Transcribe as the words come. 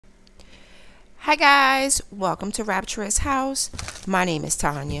Hi guys, welcome to Rapturous house. My name is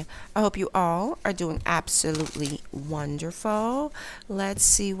Tonya. I hope you all are doing absolutely wonderful. Let's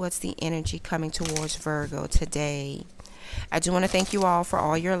see what's the energy coming towards Virgo today. I do want to thank you all for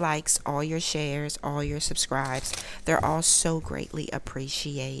all your likes, all your shares, all your subscribes. They're all so greatly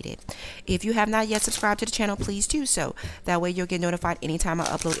appreciated. If you have not yet subscribed to the channel, please do so. That way you'll get notified anytime I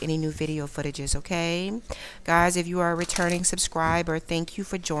upload any new video footages, okay? Guys, if you are a returning subscriber, thank you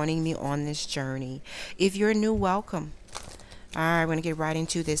for joining me on this journey. If you're new, welcome. Alright, we're going to get right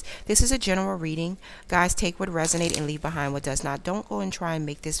into this. This is a general reading. Guys, take what resonates and leave behind what does not. Don't go and try and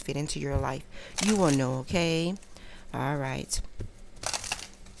make this fit into your life. You will know, okay? All right.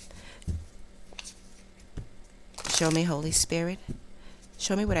 Show me, Holy Spirit.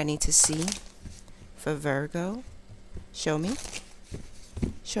 Show me what I need to see for Virgo. Show me.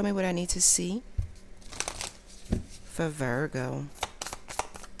 Show me what I need to see for Virgo.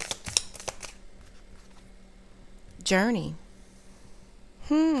 Journey.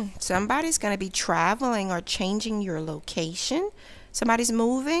 Somebody's going to be traveling or changing your location. Somebody's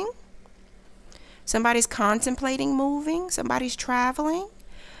moving. Somebody's contemplating moving. Somebody's traveling.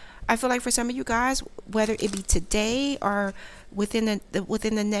 I feel like for some of you guys, whether it be today or within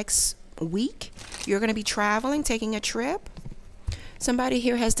the next week, you're going to be traveling, taking a trip. Somebody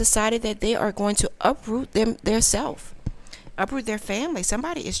here has decided that they are going to uproot their self, uproot their family.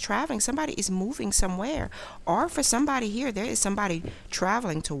 Somebody is traveling. Somebody is moving somewhere. Or for somebody here, there is somebody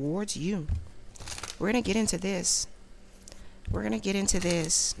traveling towards you. We're going to get into this. We're going to get into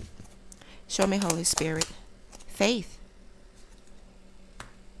this. Show me, Holy Spirit. Faith.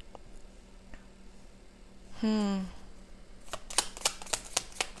 I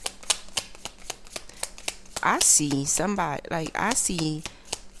see somebody, I see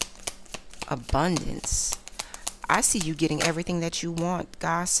abundance. I see you getting everything that you want,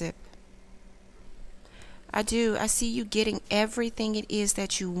 gossip. I do. I see you getting everything it is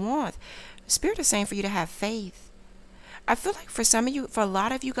that you want. Spirit is saying for you to have faith. I feel like for some of you, for a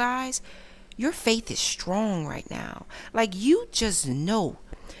lot of you guys, your faith is strong right now. Like you just know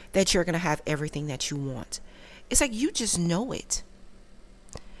that you're going to have everything that you want. It's like you just know it.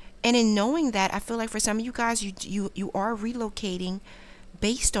 And in knowing that, I feel like for some of you guys, you are relocating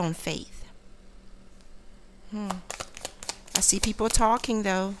based on faith. I see people talking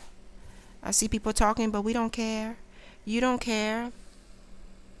though. I see people talking, but we don't care. You don't care.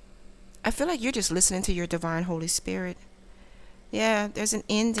 I feel like you're just listening to your divine Holy Spirit. Yeah, there's an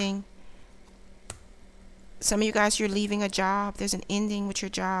ending. Some of you guys, you're leaving a job. There's an ending with your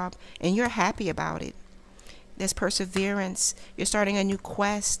job, and you're happy about it. There's perseverance. You're starting a new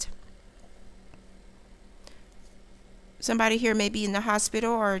quest. Somebody here may be in the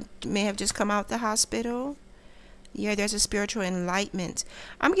hospital or may have just come out the hospital. Yeah, there's a spiritual enlightenment.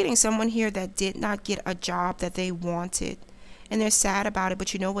 I'm getting someone here that did not get a job that they wanted, and they're sad about it,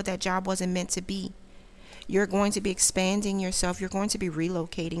 but you know what? That job wasn't meant to be. You're going to be expanding yourself. You're going to be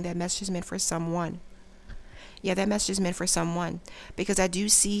relocating. That message is meant for someone. Yeah, that message is meant for someone, because I do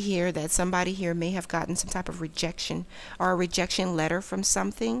see here that somebody here may have gotten some type of rejection or a rejection letter from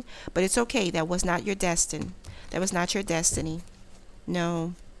something, but it's okay. That was not your destiny. That was not your destiny.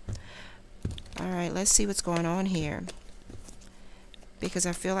 No. All right, let's see what's going on here, because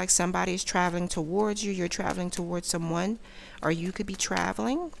I feel like somebody is traveling towards you. You're traveling towards someone, or you could be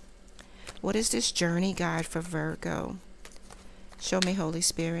traveling. What is this journey guide for Virgo? Show me, Holy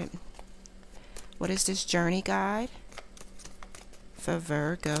Spirit. What is this journey guide for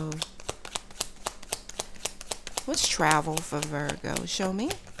Virgo? What's travel for Virgo? Show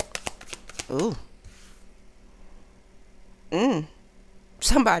me. Ooh.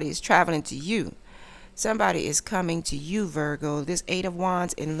 Somebody is traveling to you. Somebody is coming to you, Virgo. This 8 of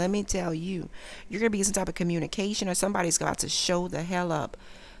Wands, and let me tell you, you're going to be in some type of communication, or somebody's about to show the hell up.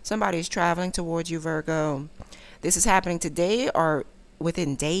 Somebody is traveling towards you, Virgo. This is happening today or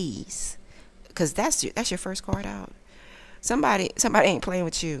within days, because that's your first card out. Somebody ain't playing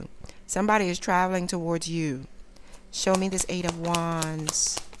with you. Somebody is traveling towards you. Show me this 8 of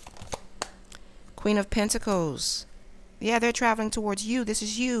Wands. Queen of Pentacles. Yeah, they're traveling towards you. This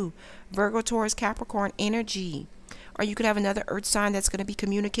is you. Virgo, Taurus, Capricorn energy. Or you could have another earth sign that's going to be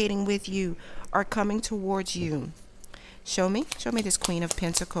communicating with you or coming towards you. Show me. Show me this Queen of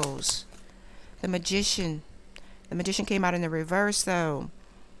Pentacles. The Magician. The Magician came out in the reverse though.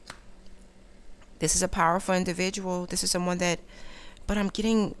 This is a powerful individual. This is someone that, but I'm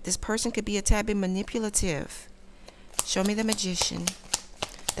getting, this person could be a tad bit manipulative. Show me the Magician.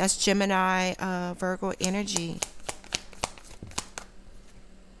 That's Gemini, Virgo energy.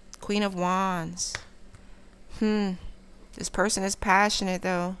 Queen of Wands. This person is passionate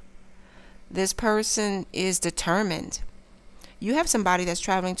though. This person is determined. You have somebody that's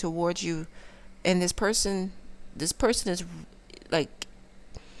traveling towards you, and this person is like,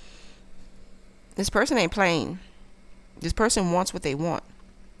 this person ain't playing. This person wants what they want.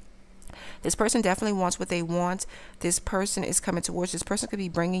 This person definitely wants what they want. This person is coming towards. This person could be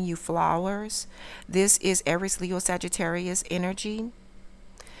bringing you flowers. This is Aries, Leo, Sagittarius energy.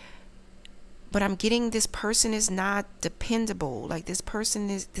 But I'm getting this person is not dependable. Like this person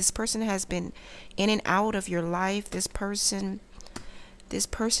has been in and out of your life. This person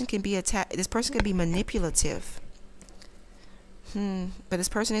can be this person can be manipulative. But this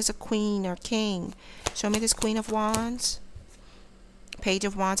person is a queen or king. Show me this Queen of Wands. Page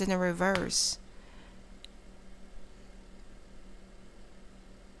of Wands in the reverse.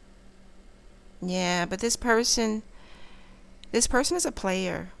 Yeah, but this person is a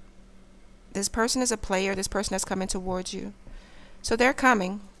player. This person is a player. This person that's coming towards you. So they're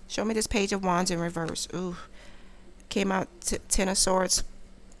coming. Show me this Page of Wands in reverse. Ooh. Came out Ten of Swords.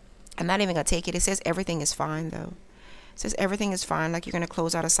 I'm not even going to take it. It says everything is fine, though. It says everything is fine. Like you're going to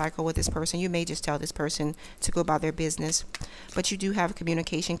close out a cycle with this person. You may just tell this person to go about their business. But you do have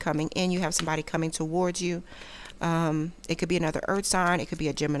communication coming in. You have somebody coming towards you. It could be another earth sign. It could be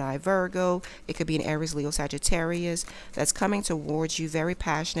a Gemini, Virgo. It could be an Aries, Leo, Sagittarius that's coming towards you very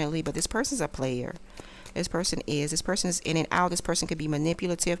passionately. But this person's a player. This person is in and out. This person could be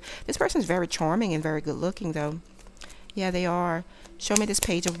manipulative. This person is very charming and very good looking, though. Yeah, they are. Show me this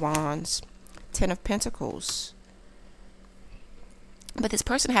Page of Wands. Ten of Pentacles. But this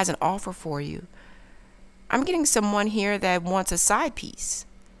person has an offer for you. I'm getting someone here that wants a side piece.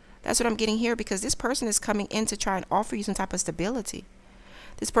 That's what I'm getting here, because this person is coming in to try and offer you some type of stability.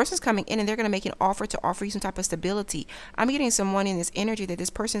 This person's coming in and they're going to make an offer to offer you some type of stability. I'm getting someone in this energy that this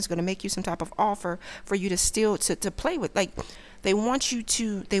person is going to make you some type of offer for you to still to play with. Like they want you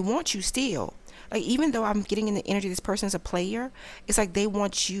still. Like even though I'm getting in the energy this person is a player, it's like they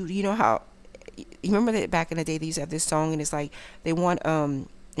want you. You know how, you remember that back in the day they used to have this song, and it's like they want in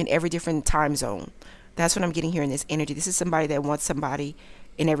every different time zone. That's what I'm getting here in this energy. This is somebody that wants somebody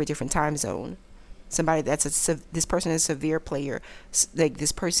in every different time zone. Somebody that's this person is a severe player. Like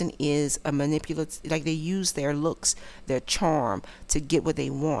this person is a manipulative. Like they use their looks, their charm to get what they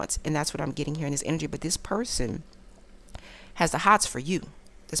want, and that's what I'm getting here in this energy. But this person has the hots for you.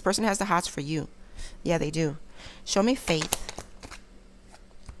 This person has the hots for you. Yeah, they do. Show me Faith.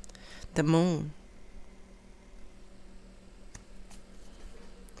 The Moon.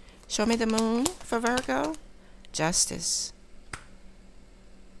 Show me the Moon for Virgo. Justice.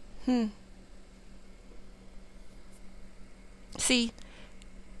 See,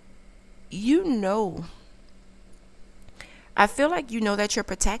 you know, I feel like you know that you're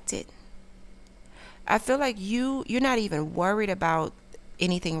protected. I feel like you're not even worried about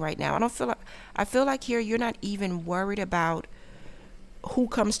anything right now. I feel like here you're not even worried about who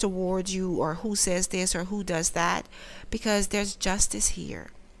comes towards you or who says this or who does that, because there's justice here.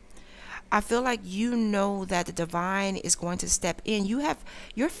 I feel like you know that the divine is going to step in.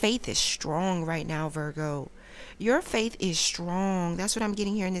 Your faith is strong right now, Virgo. Your faith is strong. That's what I'm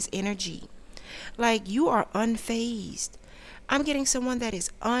getting here in this energy. Like you are unfazed. I'm getting someone that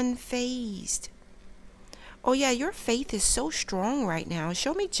is unfazed. Oh yeah, your faith is so strong right now.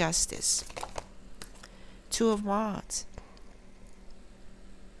 Show me Justice. Two of Wands.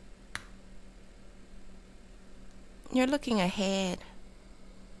 You're looking ahead.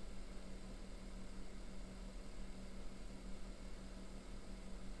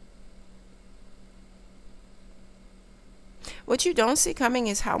 What you don't see coming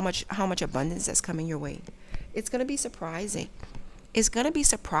is how much abundance that's coming your way. It's going to be surprising. It's going to be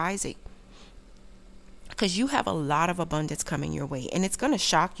surprising. Because you have a lot of abundance coming your way, and it's going to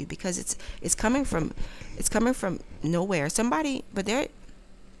shock you because it's coming from nowhere. Some of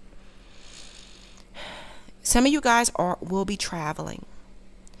you guys will be traveling.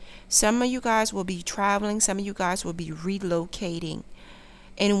 Some of you guys will be traveling. Some of you guys will be relocating.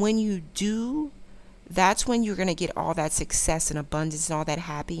 And when you do, that's when you're going to get all that success and abundance and all that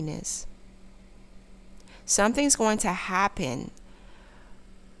happiness. Something's going to happen.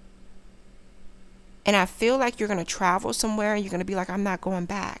 And I feel like you're going to travel somewhere and you're going to be like, I'm not going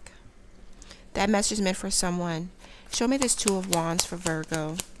back. That message is meant for someone. Show me this Two of Wands for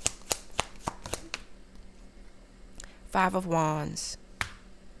Virgo. Five of Wands.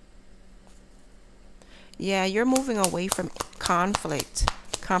 Yeah, you're moving away from conflict,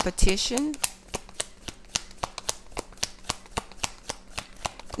 competition.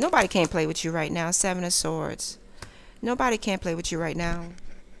 Nobody can play with you right now. Seven of Swords. Nobody can play with you right now.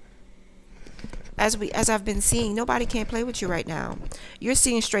 as I've been seeing, nobody can play with you right now. You're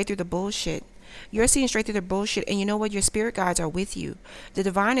seeing straight through the bullshit. You're seeing straight through the bullshit, and you know what? Your spirit guides are with you. The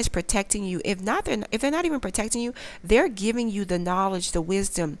divine is protecting you. If they're not even protecting you, they're giving you the knowledge, the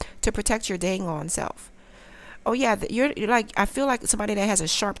wisdom to protect your dang on self. Oh yeah, you're like, I feel like somebody that has a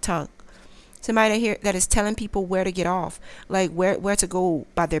sharp tongue. Somebody that is telling people where to get off, like where to go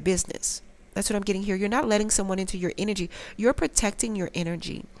by their business. That's what I'm getting here. You're not letting someone into your energy. You're protecting your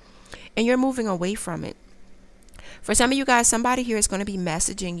energy, and you're moving away from it. For some of you guys, somebody here is going to be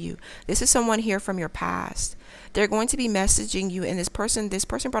messaging you. This is someone here from your past. They're going to be messaging you, and this person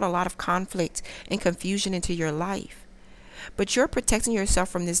brought a lot of conflict and confusion into your life. But you're protecting yourself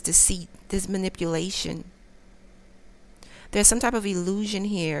from this deceit, this manipulation. There's some type of illusion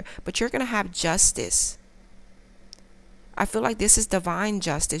here, but you're going to have justice. I feel like this is divine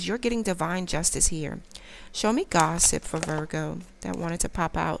justice. You're getting divine justice here. Show me gossip for Virgo. That wanted to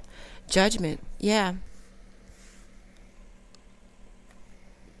pop out. Judgment. Yeah.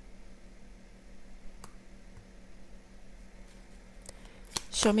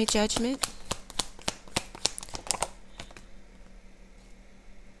 Show me judgment.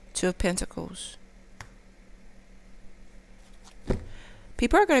 Two of Pentacles.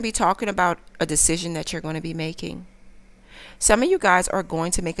 People are going to be talking about a decision that you're going to be making. Some of you guys are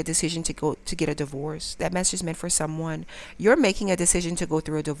going to make a decision to get a divorce. That message is meant for someone. You're making a decision to go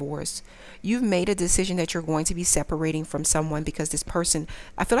through a divorce. You've made a decision that you're going to be separating from someone because this person,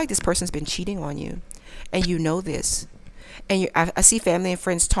 I feel like this person's been cheating on you, and you know this. And I see family and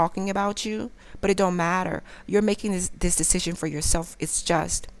friends talking about you, but it don't matter. You're making this decision for yourself. It's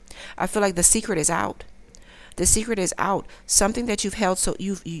just, I feel like the secret is out. The secret is out. Something that you've held, so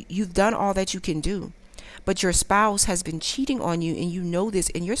you've done all that you can do, but your spouse has been cheating on you, and you know this,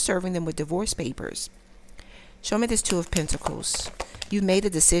 and you're serving them with divorce papers. Show me this Two of Pentacles. You've made a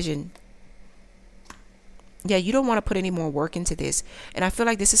decision. Yeah, you don't want to put any more work into this. And I feel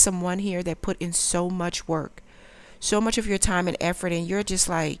like this is someone here that put in so much work, so much of your time and effort, and you're just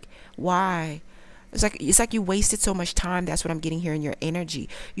like, why? It's like you wasted so much time. That's what I'm getting here in your energy.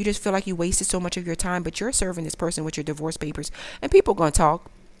 You just feel like you wasted so much of your time, but you're serving this person with your divorce papers. And people are going to talk.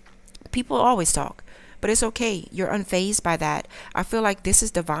 People always talk. But it's okay. You're unfazed by that. I feel like this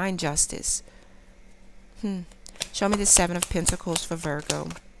is divine justice. Show me the Seven of Pentacles for Virgo.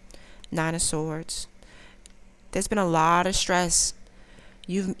 Nine of Swords. There's been a lot of stress.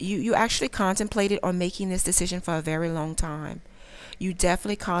 You actually contemplated on making this decision for a very long time. You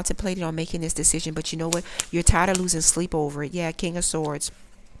definitely contemplated on making this decision, but you know what? You're tired of losing sleep over it. Yeah, King of Swords.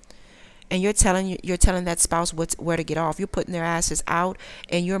 And you're telling that spouse where to get off. You're putting their asses out,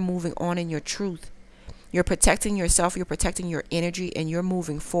 and you're moving on in your truth. You're protecting yourself. You're protecting your energy, and you're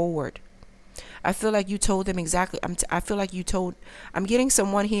moving forward. I feel like you told them exactly. I'm getting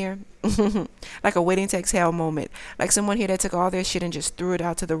someone here like a waiting to exhale moment. Like someone here that took all their shit and just threw it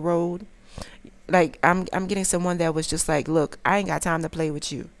out to the road. Like I'm getting someone that was just like, look, I ain't got time to play with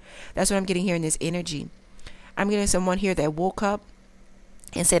you. That's what I'm getting here in this energy. I'm getting someone here that woke up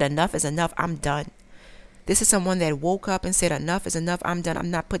and said, enough is enough. I'm done. This is someone that woke up and said, enough is enough. I'm done.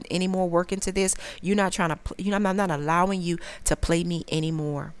 I'm not putting any more work into this. You're not trying to, I'm not allowing you to play me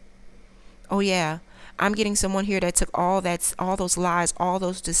anymore. Oh yeah. I'm getting someone here that took all those lies, all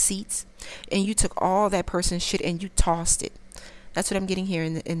those deceits, and you took all that person's shit and you tossed it. That's what I'm getting here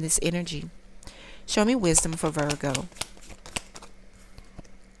in this energy. Show me wisdom for Virgo.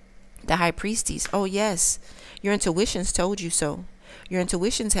 The High Priestess. Oh yes. Your intuitions told you so. Your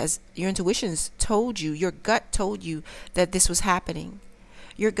intuitions told you, your gut told you that this was happening.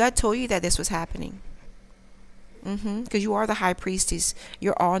 Your gut told you that this was happening. Because you are the High Priestess.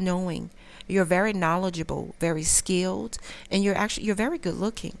 You're all knowing. You're very knowledgeable, very skilled, and you're very good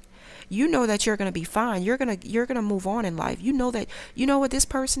looking. You know that you're going to be fine. You're going to move on in life. You know that, you know what, this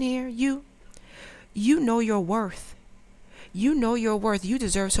person here, you know your worth. You know your worth. You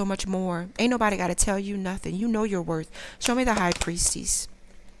deserve so much more. Ain't nobody got to tell you nothing. You know your worth. Show me the High Priestess.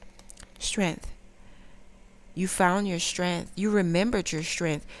 Strength. You found your strength. You remembered your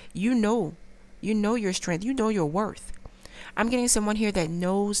strength. You know your strength. You know your worth. I'm getting someone here that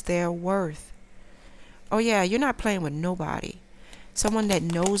knows their worth. Oh yeah, you're not playing with nobody. Someone that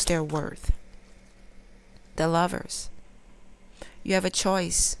knows their worth. The Lovers. You have a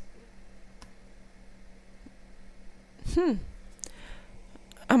choice.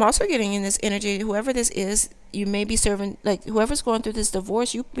 I'm also getting in this energy, whoever this is, you may be serving, like whoever's going through this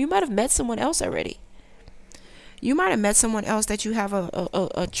divorce, you might have met someone else already. You might have met someone else that you have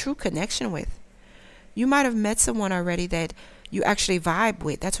a true connection with. You might have met someone already that you actually vibe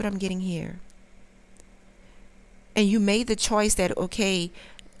with. That's what I'm getting here. And you made the choice that, okay,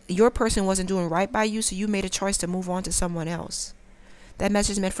 your person wasn't doing right by you, so you made a choice to move on to someone else. That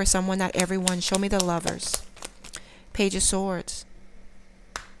message is meant for someone, not everyone. Show me the Lovers. Page of Swords.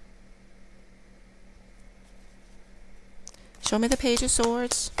 Show me the Page of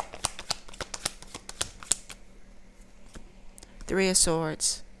Swords. Three of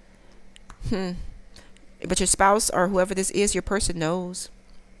Swords. But your spouse or whoever this is, your person knows.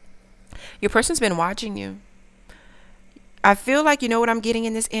 Your person's been watching you. I feel like, you know what I'm getting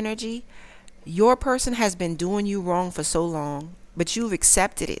in this energy? Your person has been doing you wrong for so long, but you've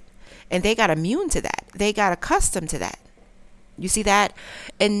accepted it. And they got immune to that. They got accustomed to that. You see that?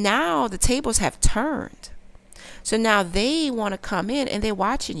 And now the tables have turned. So now they want to come in and they're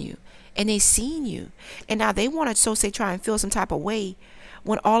watching you. And they seen you. And now they want to, so say, try and feel some type of way,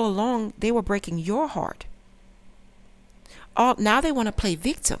 when all along they were breaking your heart. Now they want to play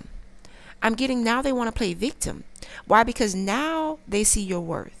victim. I'm getting now they want to play victim. Why? Because now they see your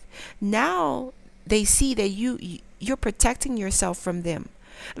worth. Now they see that you're protecting yourself from them.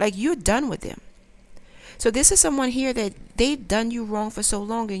 Like you're done with them. So this is someone here that they've done you wrong for so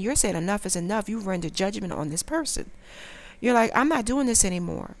long, and you're saying enough is enough. You've rendered judgment on this person. You're like, I'm not doing this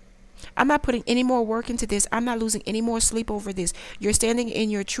anymore. I'm not putting any more work into this. I'm not losing any more sleep over this. You're standing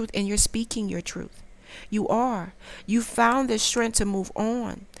in your truth and you're speaking your truth. You are. You found the strength to move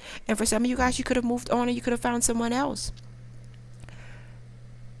on. And for some of you guys, you could have moved on and you could have found someone else.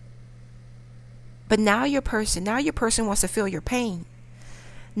 But now your person wants to feel your pain.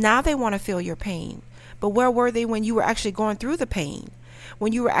 Now they want to feel your pain. But where were they when you were actually going through the pain?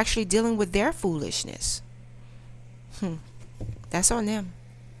 When you were actually dealing with their foolishness? That's on them.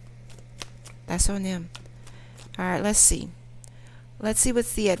 That's on them. All right, let's see. Let's see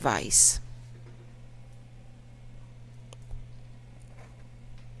what's the advice.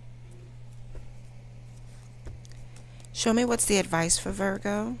 Show me what's the advice for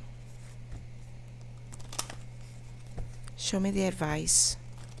Virgo. Show me the advice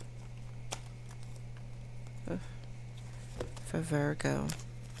for Virgo.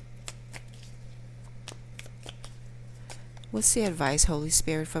 What's the advice, Holy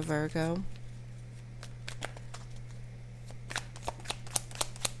Spirit, for Virgo?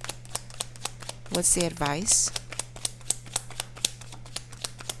 What's the advice?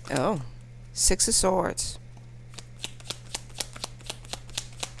 Oh, Six of Swords.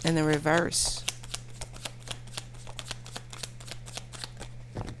 And the reverse.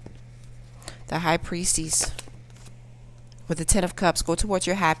 The High Priestess. With the Ten of Cups, go towards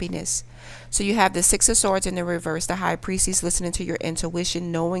your happiness. So you have the Six of Swords in the reverse, the High Priestess, listening to your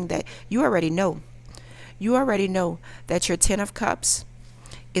intuition, knowing that you already know. You already know that your Ten of Cups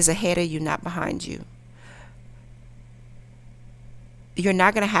is ahead of you, not behind you. You're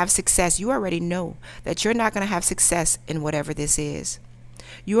not going to have success. You already know that you're not going to have success in whatever this is.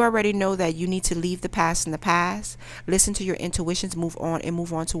 You already know that you need to leave the past in the past. Listen to your intuitions, move on, and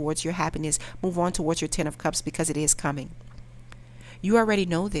move on towards your happiness. Move on towards your Ten of Cups, because it is coming. You already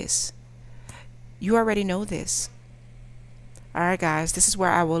know this. You already know this. All right, guys, this is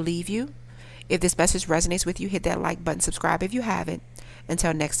where I will leave you. If this message resonates with you, hit that like button, subscribe if you haven't.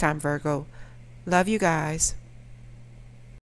 Until next time, Virgo. Love you guys.